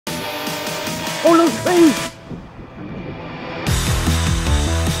Oh look! Hey!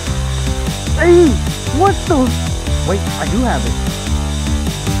 Hey! What the? Wait, I do have it.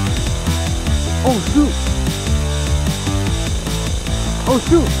 Oh shoot! Oh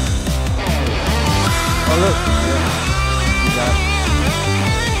shoot! Oh look! Yeah. You got it.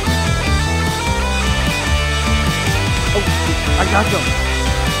 Oh shoot! I got them.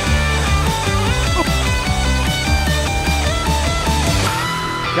 Oh.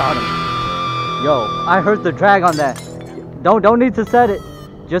 Got him. Yo, I heard the drag on that. Don't need to set it.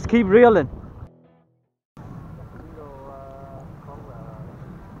 Just keep reeling.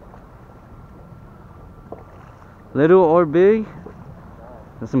 Little or big,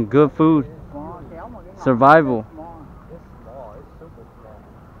 that's some good food. Survival.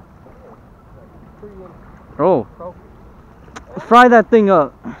 Oh, fry that thing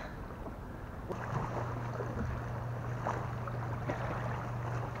up.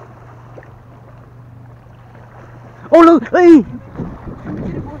 Oh look, hey!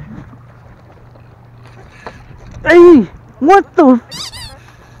 Hey! What the?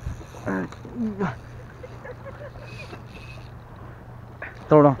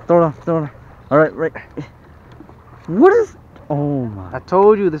 Throw it on, throw it on, throw it on. Alright, right. What is? Oh my. I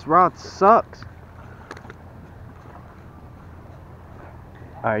told you this rod sucks.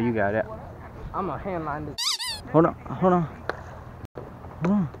 Alright, you got it. I'm gonna handline this. Hold on, hold on.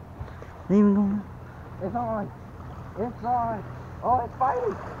 Hold on. Ain't even going. It's on. It's on. Oh, it's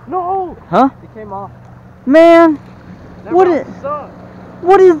fighting. No! Huh? It came off. Man! That What rod is? sucks.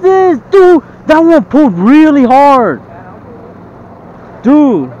 What is this? Dude, that one pulled really hard.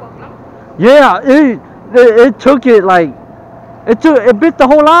 Dude. Yeah, it took it like it bit the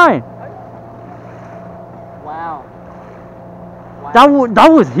whole line. Wow. That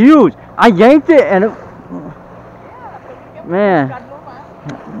was huge. I yanked it and it, man,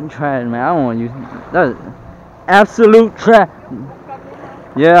 I'm trying, man. I don't want to use that. Absolute trap.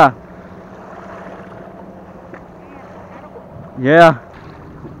 Yeah. Yeah.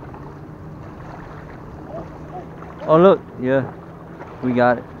 Oh look, yeah, we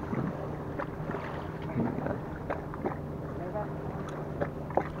got it.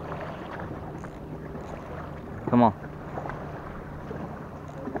 Come on.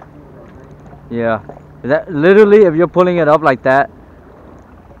 Yeah. That literally, if you're pulling it up like that,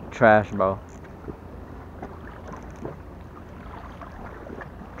 trash, bro.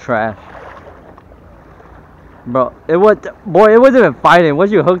 Trash. Bro, it wasn't even fighting.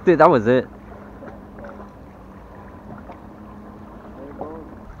 Once you hooked it, that was it.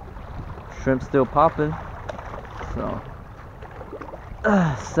 Shrimp still popping. So,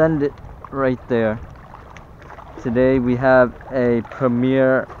 send it right there. Today we have a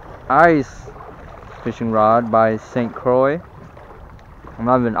Premier Ice fishing rod by St. Croix. I'm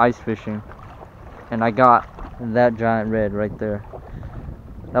not even ice fishing. And I got that giant red right there.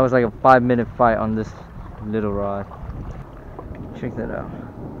 That was like a 5-minute fight on this little rod. Check that out.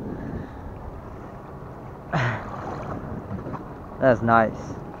 That's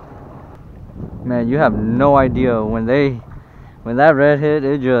nice. Man, you have no idea when that red hit,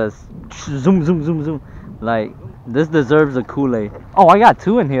 it just zoom zoom zoom zoom. Like, this deserves a Kool-Aid. Oh, I got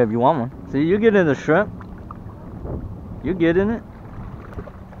 2 in here if you want one. See, you get in the shrimp. You get in it.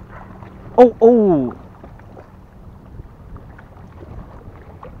 Oh, oh.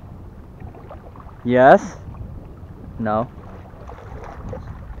 Yes. No.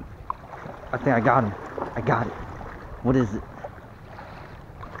 I think I got him. I got it. What is it?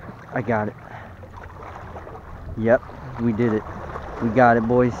 I got it. Yep, we did it. We got it,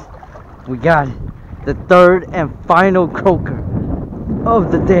 boys. We got it. The third and final croaker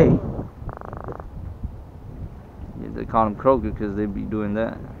of the day. Yeah, they call them croaker because they be doing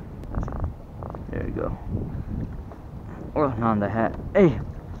that. There you go. Oh, not on the hat. Hey,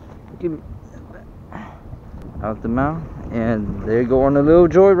 give me out the mouth, and there you go on a little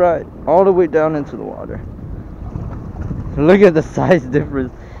joyride all the way down into the water. Look at the size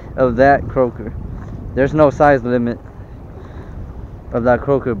difference of that croaker. There's no size limit of that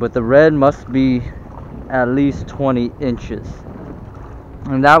croaker, but the red must be at least 20 inches,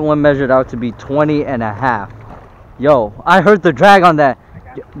 and that one measured out to be 20 and a half. Yo, I heard the drag on that.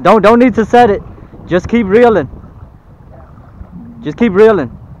 Don't need to set it. Just keep reeling. Just keep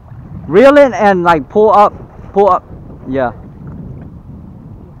reeling. Reeling and like pull up. Yeah.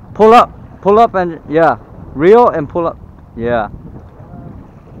 Pull up and yeah. Reel and pull up. Yeah.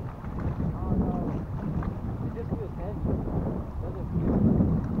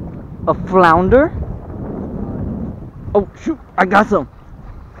 A flounder? Oh shoot, I got some.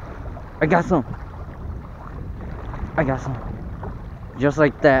 Just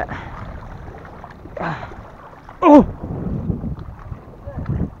like that. Oh!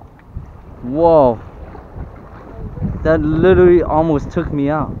 Whoa. That literally almost took me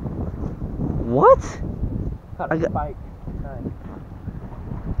out. What? Caught a spike.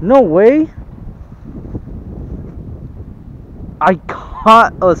 No way. I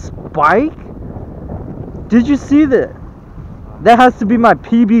caught a spike? Did you see that? That has to be my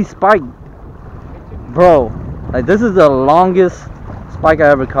PB spike. Bro, like this is the longest spike I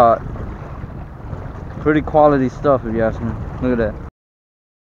ever caught. Pretty quality stuff if you ask me. Look at that.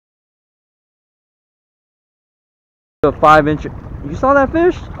 A 5-inch. You saw that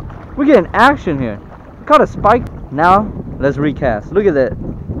fish? We're getting action here. We caught a spike. Now, let's recast. Look at that.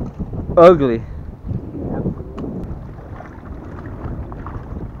 Ugly.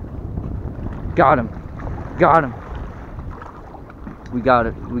 Got him. Got him. We got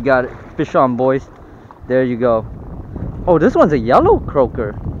it. We got it. Fish on, boys. There you go. Oh, this one's a yellow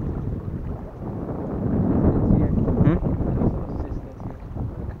croaker. Hmm?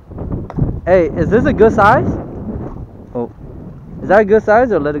 Hey, is this a good size? Oh. Is that a good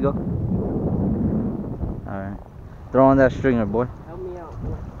size or let it go? Alright. Throw on that stringer, boy. Help me out,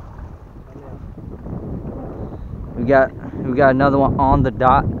 boy. We got another one on the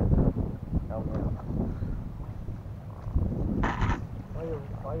dot.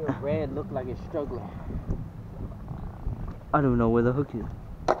 Why your red look like it's struggling? I don't know where the hook is.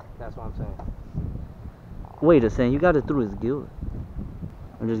 That's what I'm saying. Wait a second, you got it through his gill.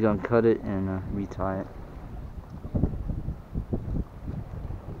 I'm just gonna cut it and retie it.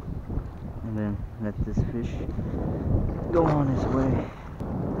 And then let this fish go on his way.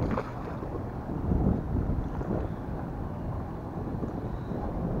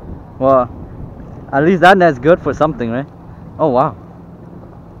 Well, at least that net's good for something, right? Oh wow.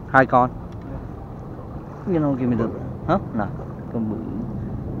 Hi, Con. You know, give me the... Huh? Nah. Come on.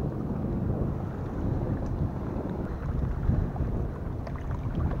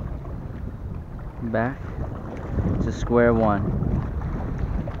 Back to square one.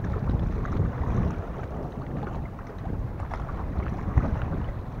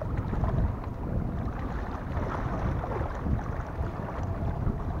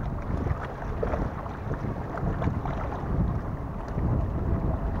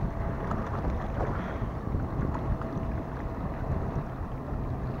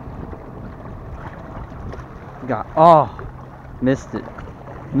 Oh, missed it.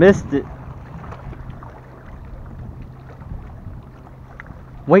 Missed it.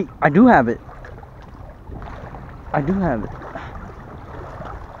 Wait, I do have it. I do have it.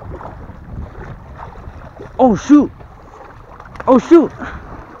 Oh shoot. Oh shoot.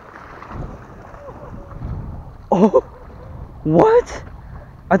 Oh, what?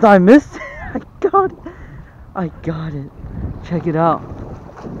 I thought I missed it. I got it. I got it. Check it out.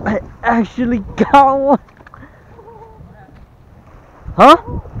 I actually got one. Huh?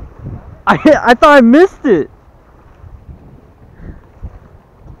 I thought I missed it.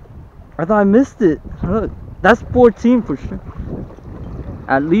 I thought I missed it. Look, that's 14 for sure.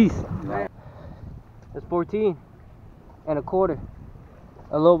 At least. It's 14 and a quarter.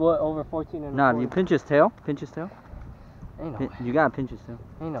 A little bit over 14 and a Nah, quarter. you pinch his tail. Pinch his tail. Ain't no way. You gotta pinch his tail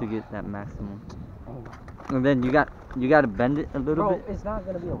Ain't no to way. get that maximum. Ain't no way. And then you gotta bend it a little Bro, bit. it's not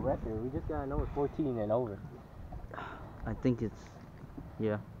gonna be a record. We just gotta know it's 14 and over. I think it's,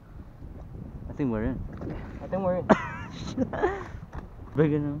 yeah. I think we're in. I think we're in.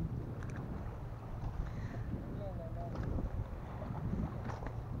 Big enough.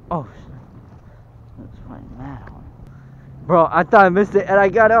 Oh, let's find that one. Bro, I thought I missed it and I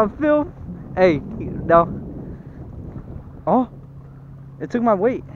got it on film. Hey, no. Oh, it took my weight.